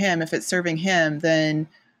important for him, if it's serving him, then,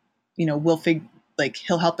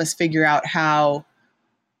 he'll help us figure out how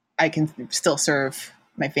I can still serve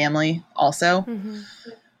my family also.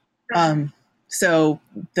 Mm-hmm. So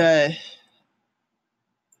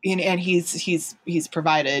and he's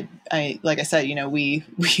provided. Like I said, we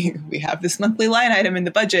have this monthly line item in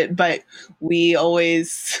the budget, but we're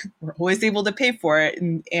always able to pay for it.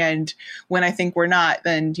 And when I think we're not,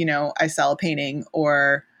 then, I sell a painting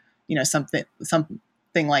or, something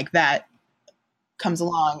like that comes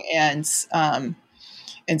along. And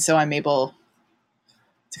so I'm able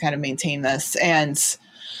to kind of maintain this. And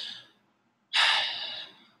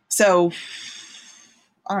so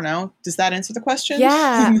I don't know. Does that answer the question?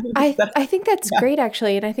 Yeah, I think that's great,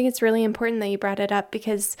 actually. And I think it's really important that you brought it up,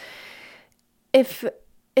 because if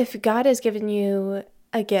if God has given you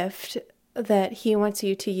a gift that he wants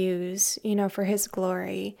you to use, for his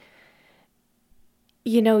glory,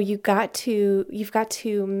 you've got to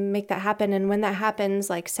make that happen. And when that happens,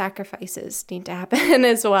 like, sacrifices need to happen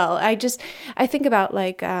as well. I think about,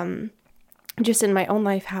 like, just in my own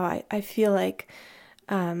life, how I feel like,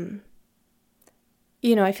 I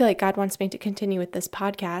feel like God wants me to continue with this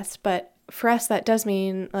podcast, but for us, that does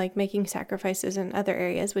mean, like, making sacrifices in other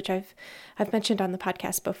areas, which I've mentioned on the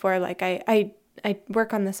podcast before. Like, I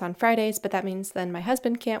work on this on Fridays, but that means then my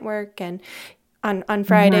husband can't work and on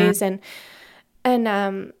Fridays, and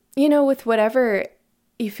with whatever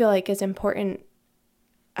you feel like is important,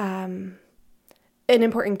 an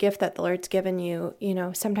important gift that the Lord's given you,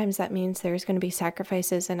 sometimes that means there's going to be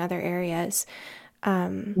sacrifices in other areas.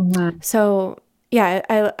 So yeah,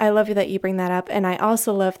 I love that you bring that up. And I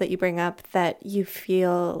also love that you bring up that you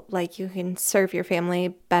feel like you can serve your family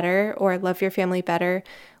better or love your family better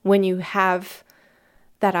when you have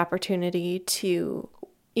that opportunity to,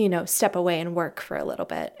 step away and work for a little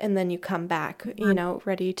bit. And then you come back,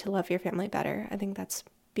 ready to love your family better. I think that's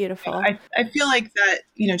beautiful. I feel like that,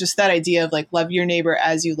 just that idea of, like, love your neighbor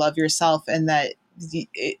as you love yourself, and that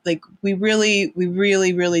we really,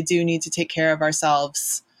 really do need to take care of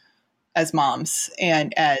ourselves as moms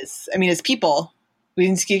and as people. We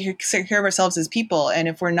need to take care of ourselves as people. And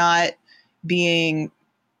if we're not being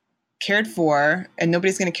cared for, and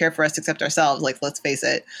nobody's going to care for us except ourselves, like, let's face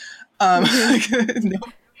it.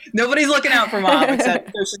 Nobody's looking out for mom except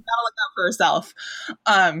she's got to look out for herself.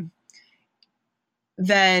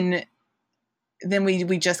 Then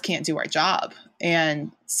we just can't do our job.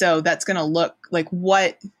 And so that's going to look like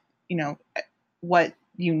what you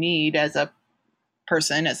need as a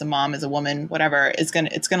person, as a mom, as a woman, whatever, it's going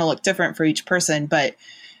to look different for each person, but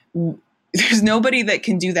there's nobody that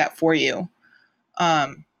can do that for you.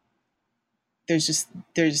 There just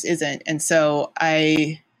isn't. And so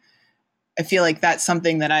I feel like that's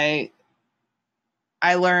something that I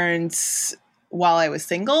learned while I was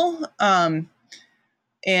single, and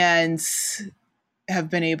have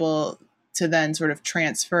been able to then sort of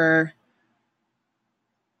transfer.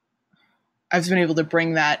 I've been able to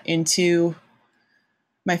bring that into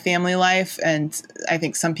my family life. And I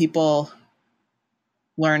think some people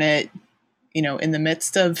learn it, in the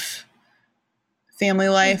midst of family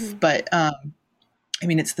life, but,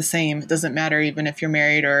 it's the same. It doesn't matter even if you're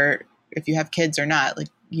married or if you have kids or not. Like,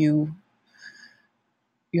 you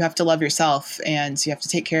have to love yourself, and you have to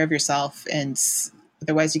take care of yourself, and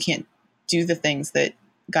otherwise you can't do the things that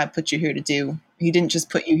God put you here to do. He didn't just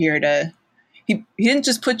put you here to, he didn't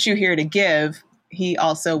just put you here to give. He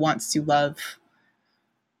also wants to love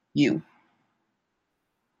you.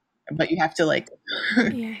 But you have to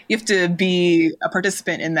you have to be a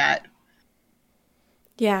participant in that.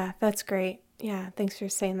 Yeah, that's great. Yeah, thanks for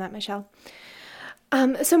saying that, Michelle.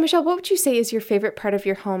 So Michelle, what would you say is your favorite part of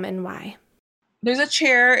your home and why? There's a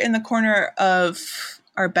chair in the corner of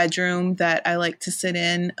our bedroom that I like to sit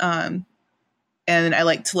in. And I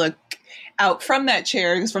like to look out from that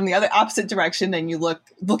chair, because from the other opposite direction, then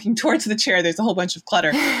looking towards the chair, there's a whole bunch of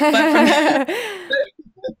clutter.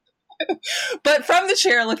 But from the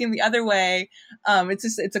chair looking the other way,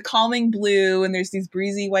 it's a calming blue, and there's these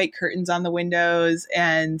breezy white curtains on the windows.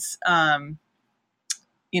 And,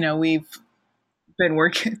 we've been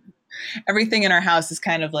working. Everything in our house is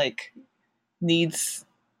kind of like needs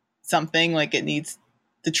something, like it needs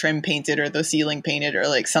the trim painted or the ceiling painted or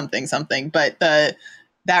like something. But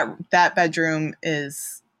that bedroom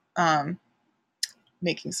is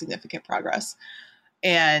making significant progress.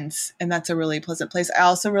 And that's a really pleasant place. I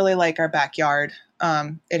also really like our backyard.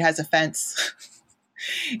 It has a fence.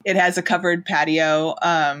 It has a covered patio.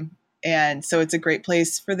 And so it's a great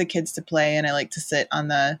place for the kids to play. And I like to sit on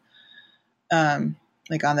the, on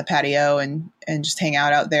the patio and just hang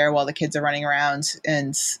out there while the kids are running around.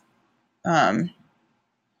 And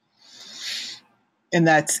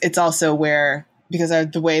it's also where, because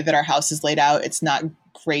of the way that our house is laid out, it's not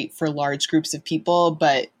great for large groups of people,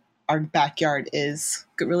 but our backyard is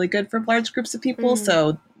really good for large groups of people.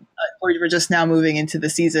 So we're just now moving into the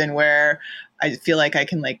season where I feel like I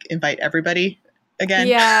can invite everybody again.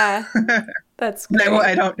 Yeah, that's great.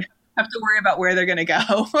 I don't have to worry about where they're going to go.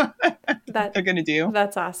 That they're going to do.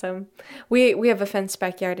 That's awesome. We have a fenced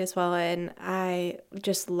backyard as well, and I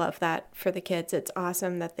just love that for the kids. It's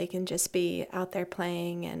awesome that they can just be out there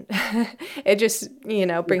playing, and it just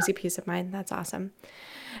brings you peace of mind. That's awesome.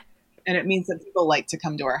 And it means that people like to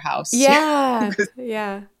come to our house. Yeah.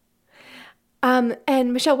 Yeah.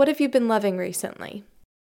 And Michelle, what have you been loving recently?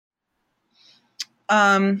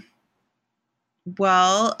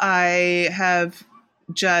 Well, I have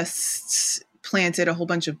just planted a whole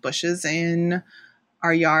bunch of bushes in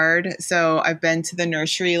our yard. So I've been to the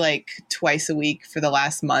nursery like twice a week for the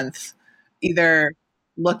last month, either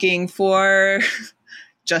looking for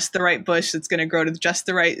just the right bush that's going to grow to just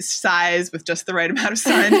the right size with just the right amount of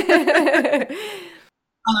sun,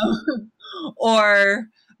 or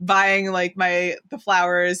buying like the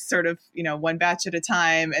flowers sort of, one batch at a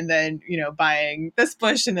time, and then, buying this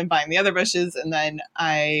bush and then buying the other bushes. And then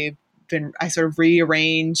I sort of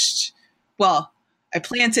rearranged, I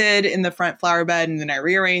planted in the front flower bed, and then I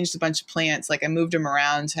rearranged a bunch of plants. Like I moved them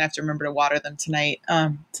around. I have to remember to water them tonight,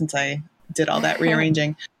 since I did all that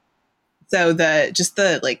rearranging. So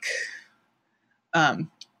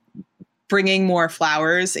bringing more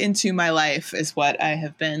flowers into my life is what I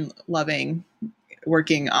have been loving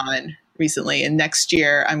working on recently. And next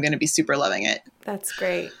year I'm going to be super loving it. That's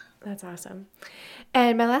great. That's awesome.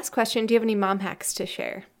 And my last question, do you have any mom hacks to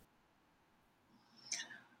share?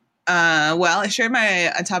 I shared my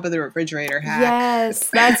on top of the refrigerator hack. Yes,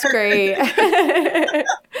 that's great.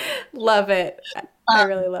 Love it. I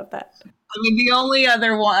really love that. I mean, the only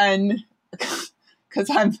other one, because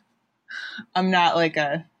I'm not like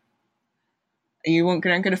you aren't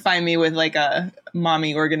going to find me with like a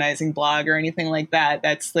mommy organizing blog or anything like that.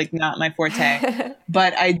 That's like not my forte.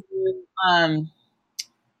 But I do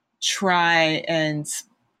try and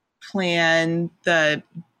plan the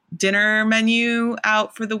dinner menu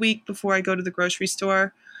out for the week before I go to the grocery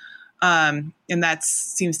store. And that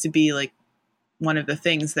seems to be like one of the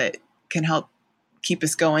things that can help keep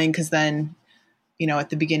us going. Cause then,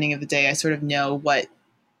 at the beginning of the day, I sort of know what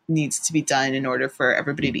needs to be done in order for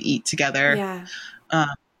everybody to eat together. Yeah.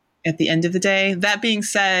 At the end of the day. That being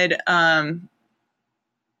said, in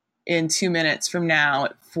 2 minutes from now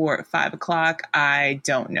at 5 o'clock, I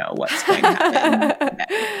don't know what's going to happen.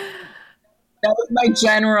 That was my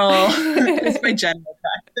general practice.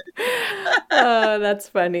 Oh, that's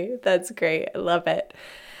funny. That's great. I love it.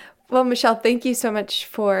 Well, Michelle, thank you so much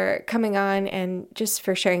for coming on and just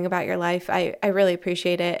for sharing about your life. I really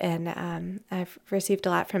appreciate it, and I've received a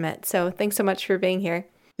lot from it. So thanks so much for being here.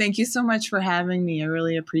 Thank you so much for having me. I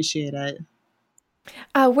really appreciate it.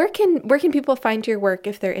 Where can people find your work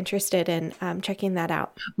if they're interested in checking that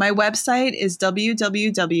out? My website is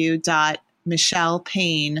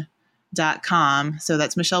www.michellepayne.com. So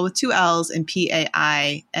that's Michelle with 2 L's and Paine.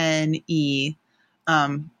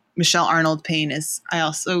 Michelle Arnold Payne is, I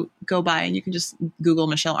also go by, and you can just Google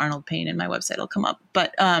Michelle Arnold Payne and my website will come up.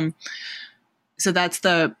 But so that's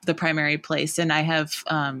the primary place. And I have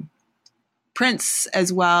prints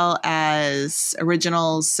as well as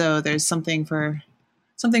originals. So there's something for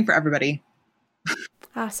everybody.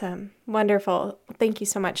 Awesome. Wonderful. Thank you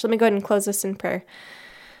so much. Let me go ahead and close this in prayer.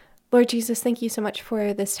 Lord Jesus, thank you so much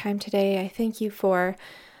for this time today. I thank you for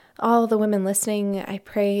all the women listening. I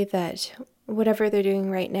pray that whatever they're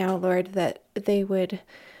doing right now, Lord, that they would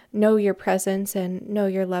know your presence and know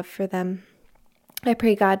your love for them. I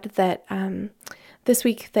pray, God, that this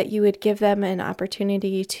week that you would give them an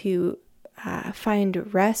opportunity to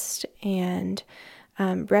find rest and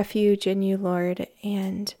refuge in you, Lord.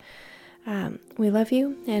 And we love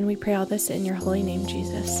you, and we pray all this in your holy name,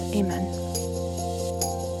 Jesus. Amen.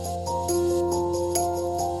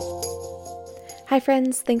 Hi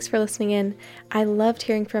friends, thanks for listening in. I loved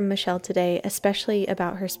hearing from Michelle today, especially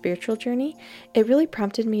about her spiritual journey. It really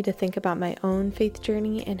prompted me to think about my own faith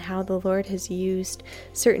journey and how the Lord has used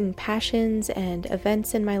certain passions and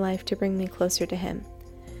events in my life to bring me closer to Him.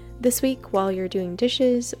 This week, while you're doing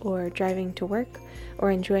dishes or driving to work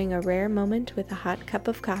or enjoying a rare moment with a hot cup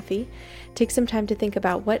of coffee, take some time to think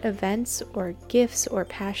about what events or gifts or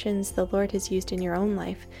passions the Lord has used in your own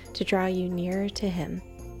life to draw you nearer to Him.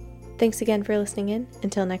 Thanks again for listening in.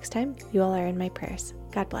 Until next time, you all are in my prayers.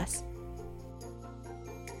 God bless.